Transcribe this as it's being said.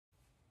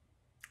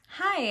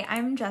Hi,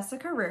 I'm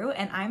Jessica Roux,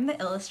 and I'm the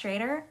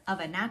illustrator of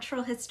A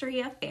Natural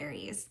History of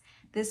Fairies.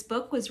 This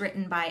book was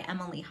written by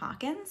Emily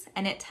Hawkins,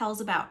 and it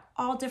tells about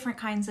all different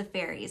kinds of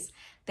fairies,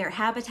 their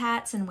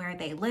habitats and where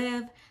they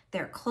live,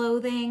 their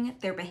clothing,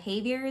 their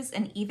behaviors,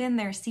 and even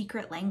their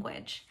secret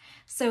language.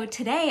 So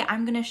today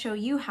I'm going to show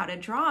you how to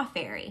draw a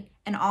fairy,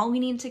 and all we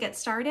need to get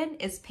started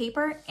is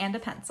paper and a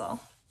pencil.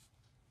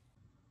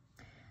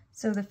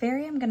 So the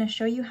fairy I'm going to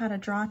show you how to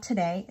draw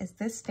today is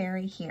this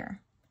fairy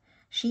here.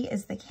 She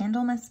is the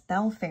Candlemas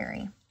Bell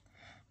Fairy.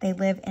 They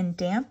live in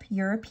damp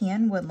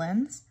European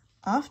woodlands,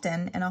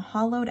 often in a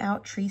hollowed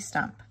out tree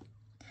stump.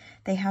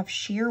 They have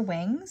sheer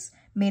wings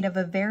made of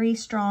a very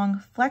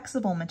strong,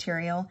 flexible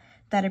material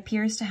that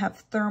appears to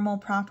have thermal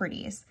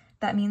properties.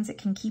 That means it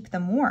can keep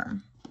them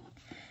warm.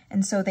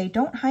 And so they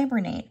don't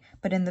hibernate,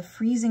 but in the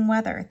freezing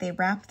weather, they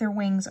wrap their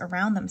wings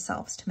around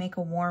themselves to make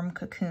a warm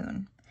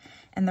cocoon.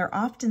 And they're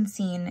often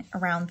seen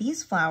around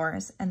these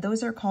flowers, and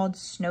those are called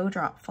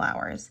snowdrop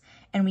flowers.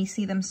 And we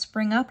see them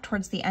spring up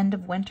towards the end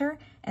of winter,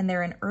 and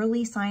they're an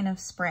early sign of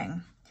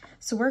spring.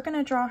 So we're going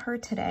to draw her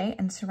today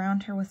and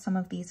surround her with some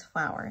of these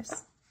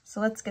flowers.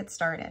 So let's get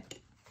started.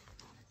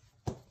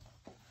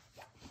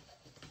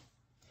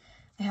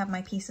 I have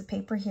my piece of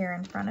paper here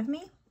in front of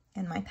me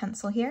and my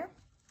pencil here,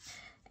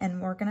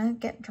 and we're going to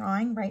get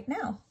drawing right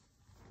now.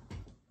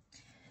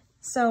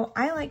 So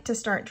I like to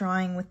start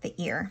drawing with the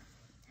ear.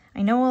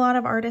 I know a lot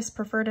of artists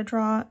prefer to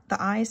draw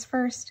the eyes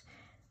first,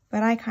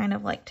 but I kind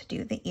of like to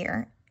do the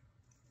ear.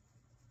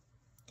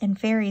 And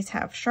fairies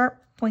have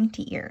sharp,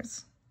 pointy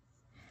ears.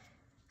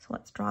 So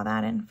let's draw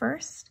that in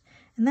first.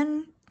 And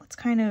then let's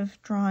kind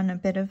of draw in a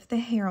bit of the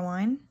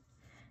hairline.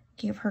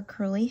 Give her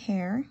curly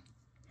hair,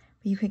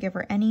 but you could give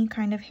her any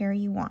kind of hair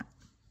you want.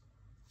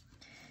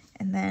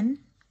 And then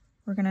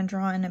we're going to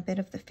draw in a bit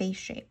of the face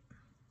shape.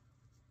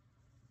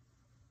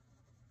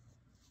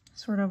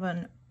 Sort of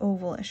an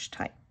ovalish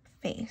type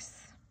face.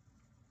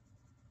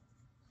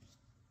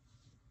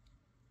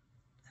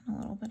 And a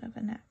little bit of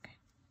a neck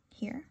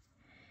here.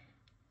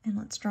 And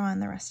let's draw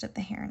in the rest of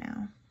the hair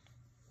now.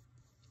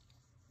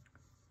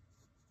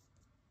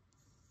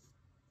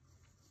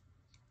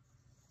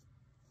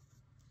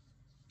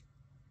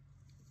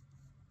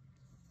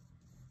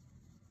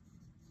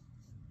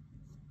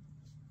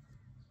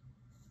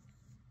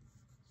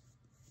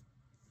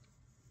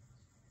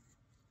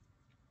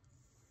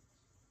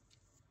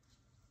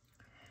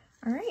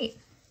 All right.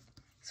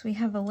 So we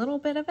have a little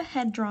bit of a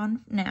head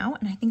drawn now,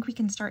 and I think we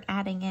can start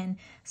adding in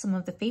some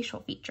of the facial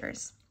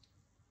features.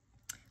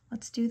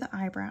 Let's do the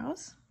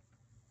eyebrows.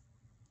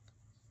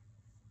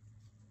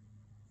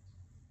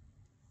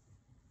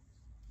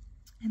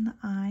 And the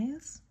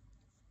eyes.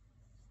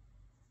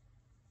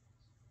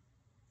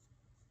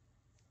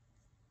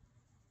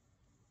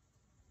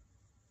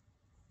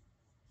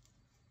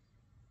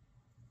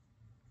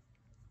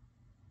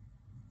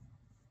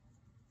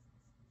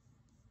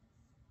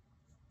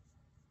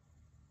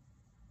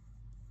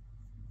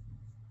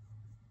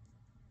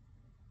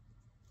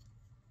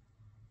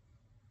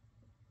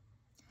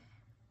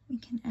 We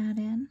can add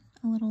in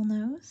a little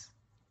nose.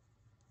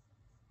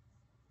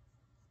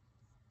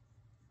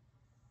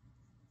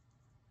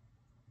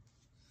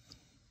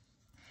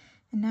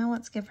 And now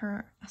let's give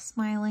her a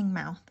smiling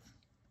mouth.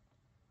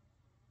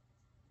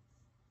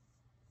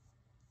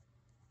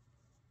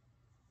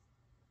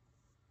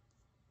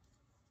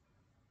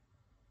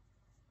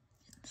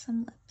 And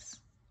some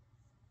lips.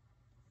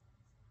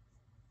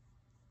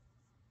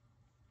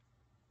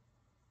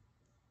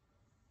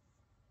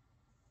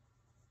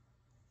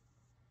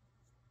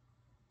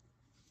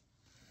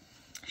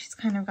 She's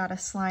kind of got a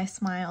sly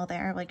smile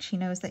there, like she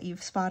knows that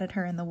you've spotted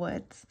her in the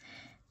woods.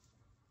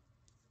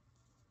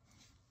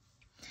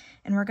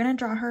 And we're going to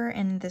draw her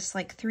in this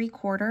like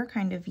 3/4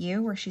 kind of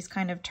view where she's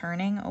kind of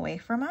turning away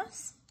from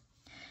us.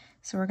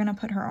 So we're going to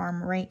put her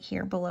arm right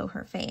here below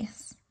her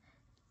face.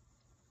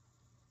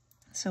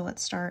 So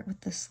let's start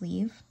with the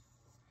sleeve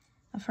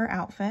of her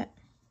outfit.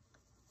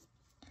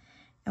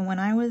 And when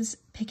I was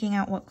picking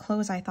out what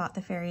clothes I thought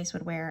the fairies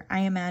would wear,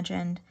 I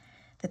imagined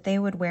that they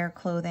would wear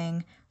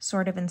clothing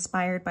sort of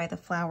inspired by the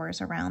flowers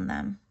around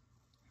them.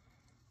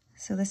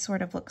 So this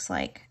sort of looks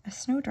like a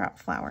snowdrop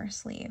flower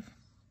sleeve.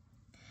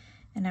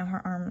 And now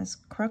her arm is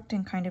crooked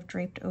and kind of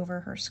draped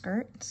over her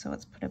skirt, so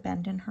let's put a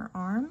bend in her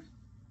arm.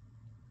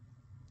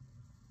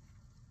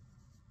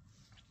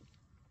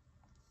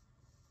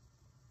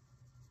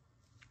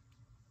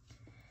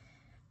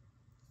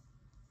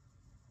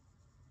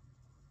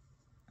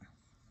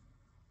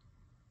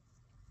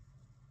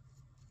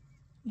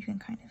 You can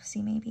kind of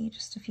see maybe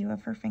just a few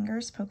of her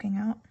fingers poking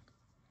out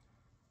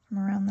from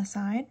around the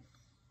side.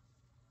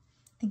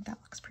 I think that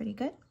looks pretty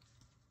good.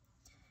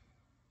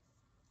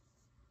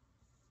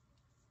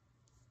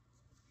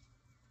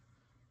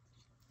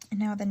 And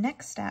now the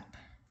next step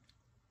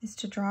is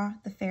to draw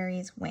the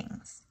fairy's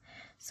wings.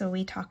 So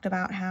we talked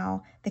about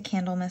how the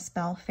Candlemas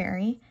Bell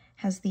Fairy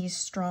has these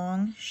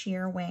strong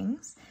sheer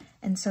wings.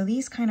 And so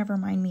these kind of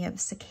remind me of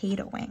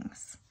cicada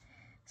wings.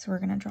 So we're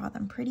going to draw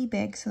them pretty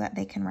big so that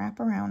they can wrap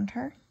around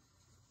her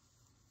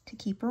to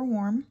keep her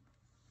warm.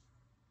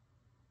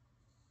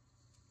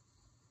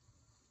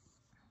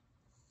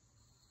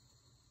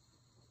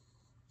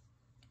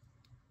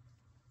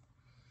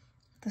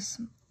 this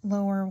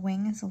lower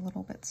wing is a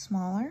little bit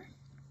smaller.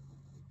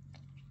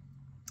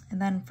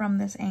 And then from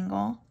this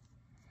angle,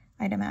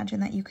 I'd imagine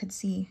that you could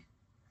see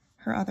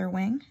her other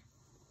wing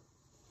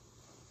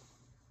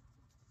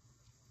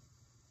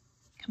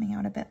coming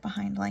out a bit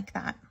behind like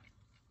that.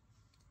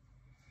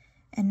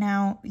 And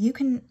now you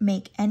can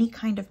make any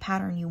kind of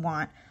pattern you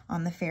want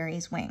on the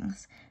fairy's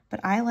wings, but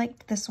I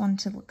liked this one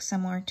to look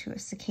similar to a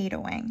cicada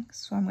wing,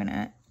 so I'm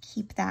gonna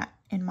keep that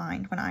in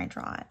mind when I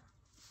draw it.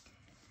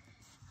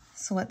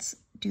 So let's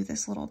do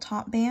this little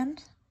top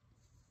band.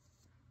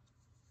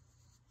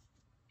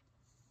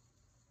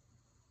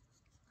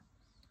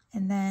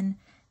 And then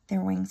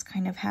their wings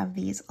kind of have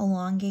these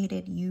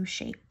elongated U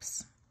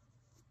shapes.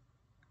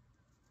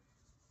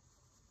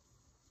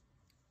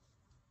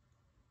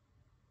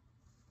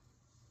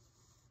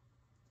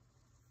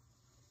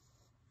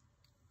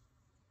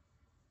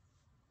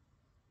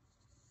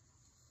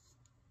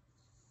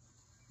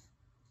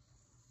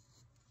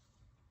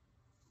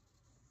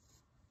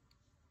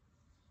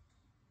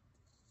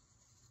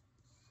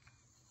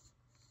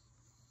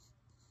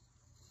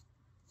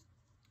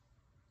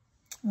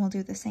 We'll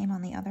do the same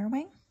on the other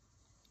wing.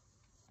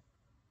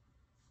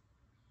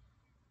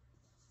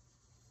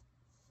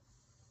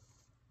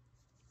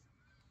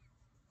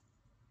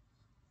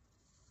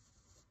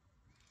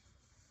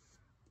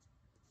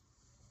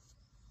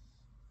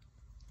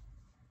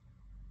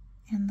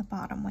 And the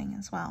bottom wing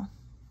as well.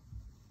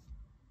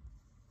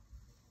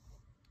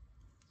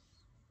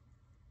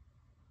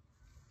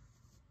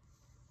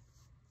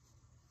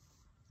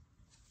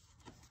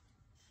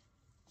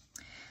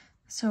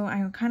 So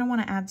I kind of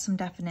want to add some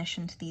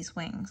definition to these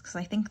wings because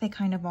I think they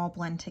kind of all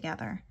blend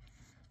together.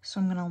 So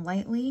I'm going to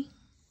lightly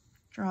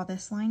draw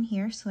this line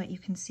here so that you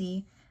can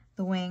see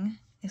the wing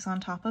is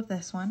on top of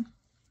this one,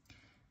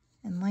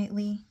 and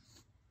lightly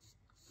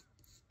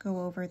go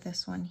over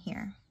this one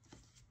here,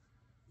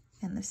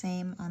 and the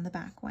same on the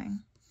back wing.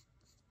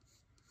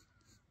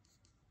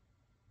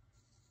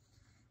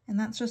 And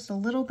that's just a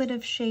little bit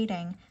of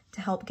shading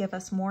to help give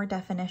us more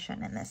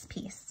definition in this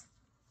piece.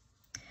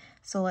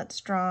 So let's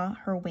draw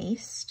her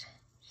waist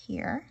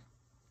here.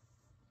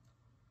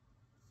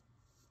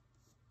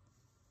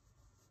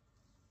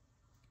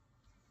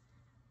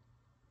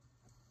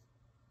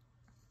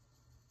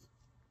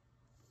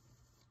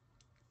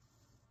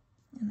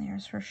 And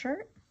there's her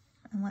shirt,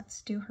 and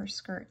let's do her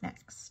skirt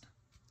next.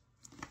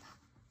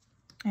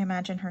 I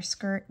imagine her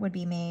skirt would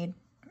be made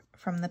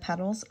from the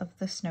petals of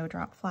the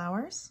snowdrop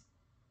flowers.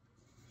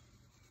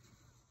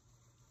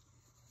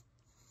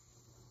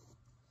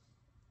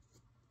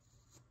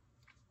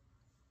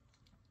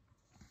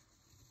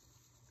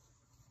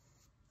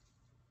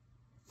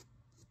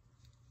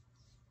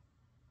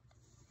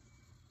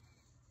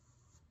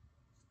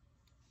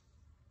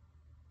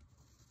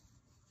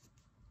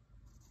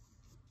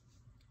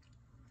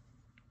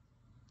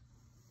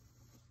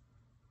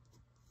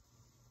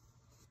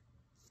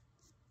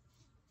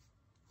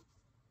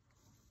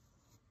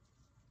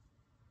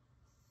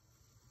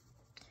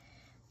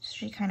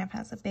 She kind of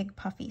has a big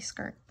puffy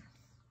skirt.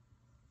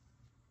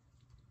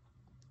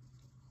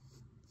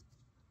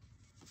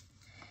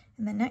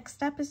 And the next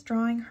step is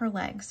drawing her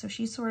legs. So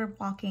she's sort of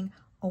walking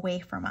away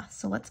from us.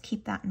 So let's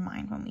keep that in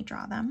mind when we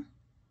draw them.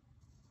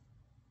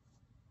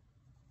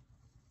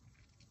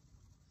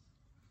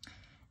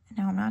 And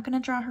now I'm not going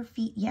to draw her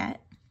feet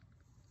yet,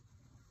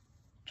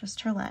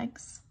 just her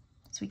legs,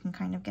 so we can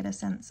kind of get a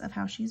sense of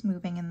how she's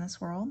moving in this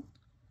world.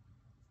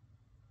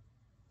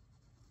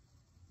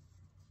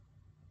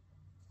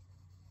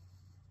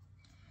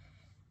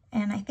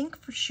 And I think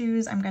for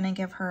shoes, I'm going to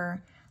give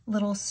her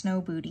little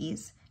snow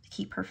booties to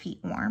keep her feet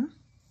warm.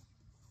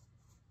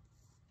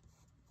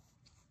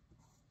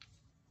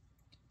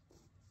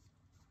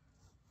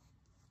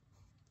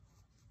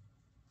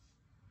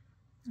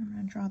 I'm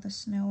going to draw the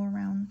snow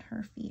around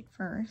her feet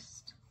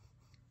first.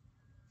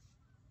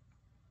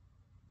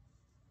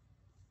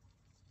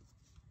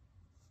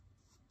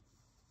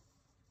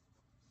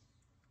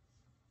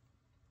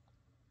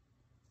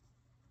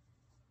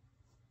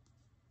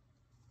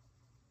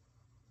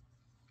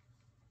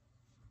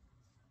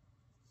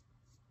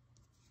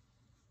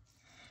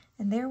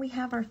 And there we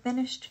have our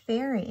finished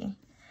fairy.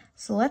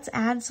 So let's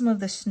add some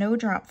of the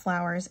snowdrop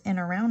flowers in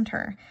around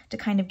her to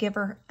kind of give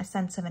her a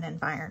sense of an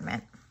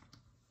environment.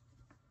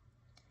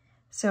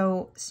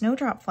 So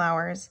snowdrop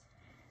flowers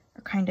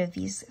are kind of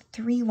these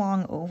three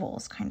long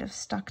ovals kind of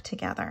stuck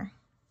together.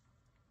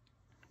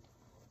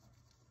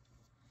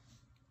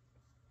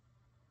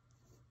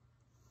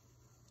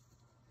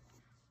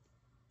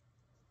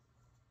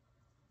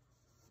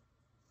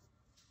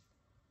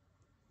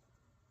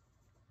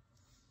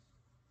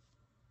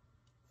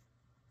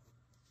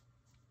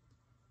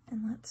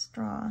 And let's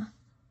draw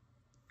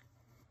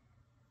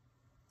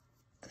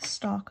the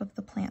stalk of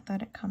the plant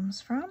that it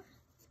comes from.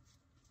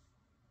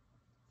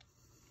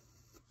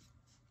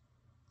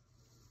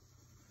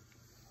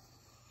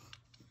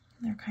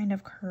 They're kind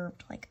of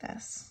curved like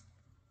this.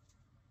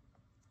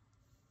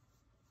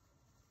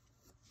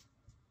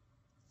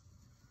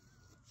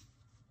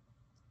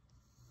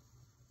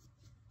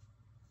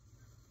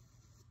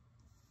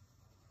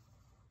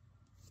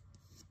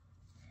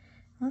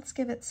 Let's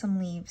give it some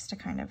leaves to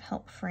kind of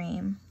help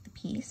frame the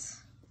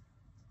piece.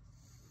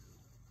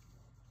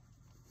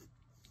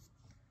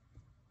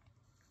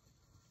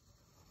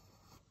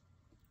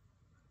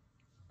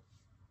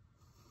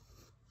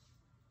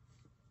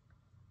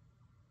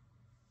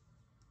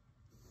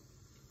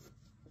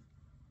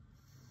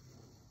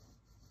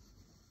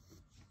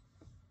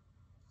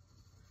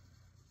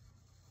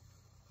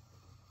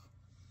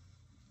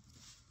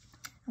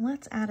 And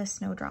let's add a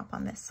snowdrop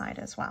on this side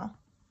as well.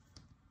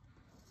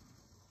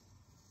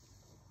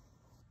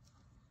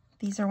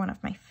 These are one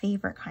of my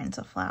favorite kinds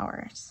of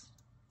flowers.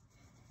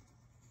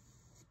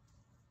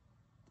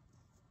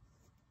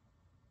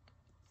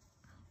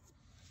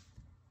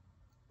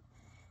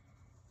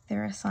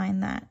 They're a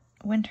sign that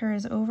winter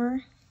is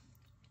over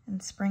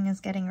and spring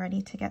is getting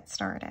ready to get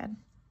started,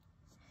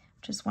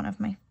 which is one of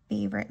my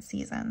favorite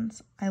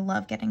seasons. I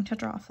love getting to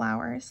draw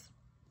flowers.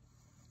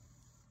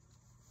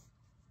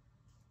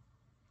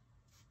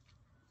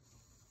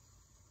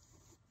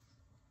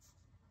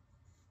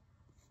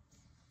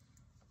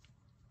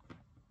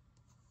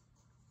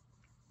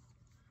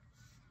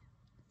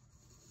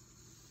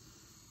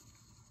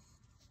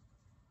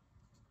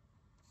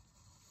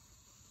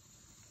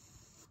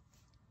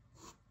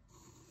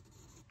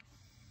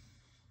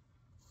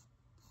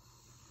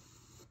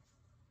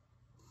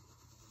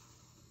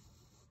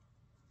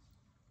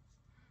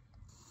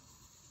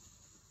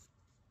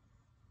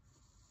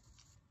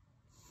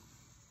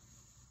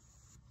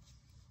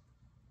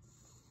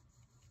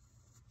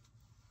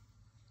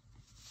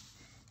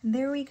 And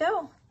there we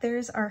go.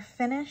 There's our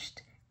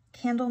finished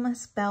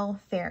Candlemas Bell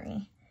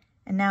Fairy.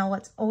 And now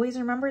let's always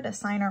remember to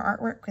sign our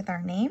artwork with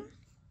our name.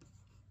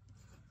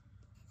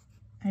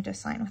 I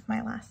just sign with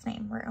my last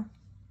name, Roux.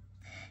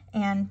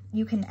 And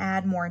you can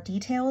add more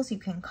details, you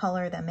can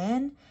color them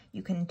in,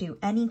 you can do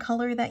any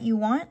color that you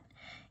want,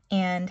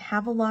 and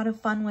have a lot of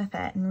fun with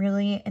it and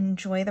really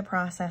enjoy the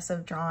process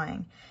of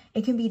drawing.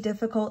 It can be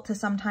difficult to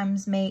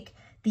sometimes make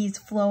these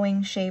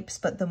flowing shapes,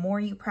 but the more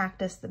you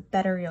practice, the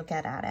better you'll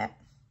get at it.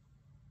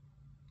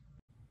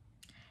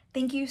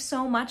 Thank you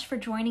so much for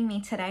joining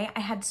me today. I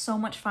had so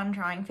much fun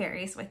drawing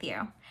fairies with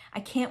you. I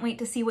can't wait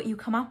to see what you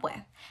come up with.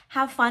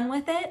 Have fun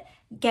with it,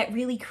 get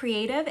really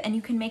creative, and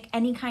you can make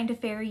any kind of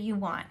fairy you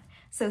want.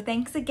 So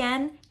thanks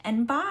again,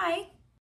 and bye!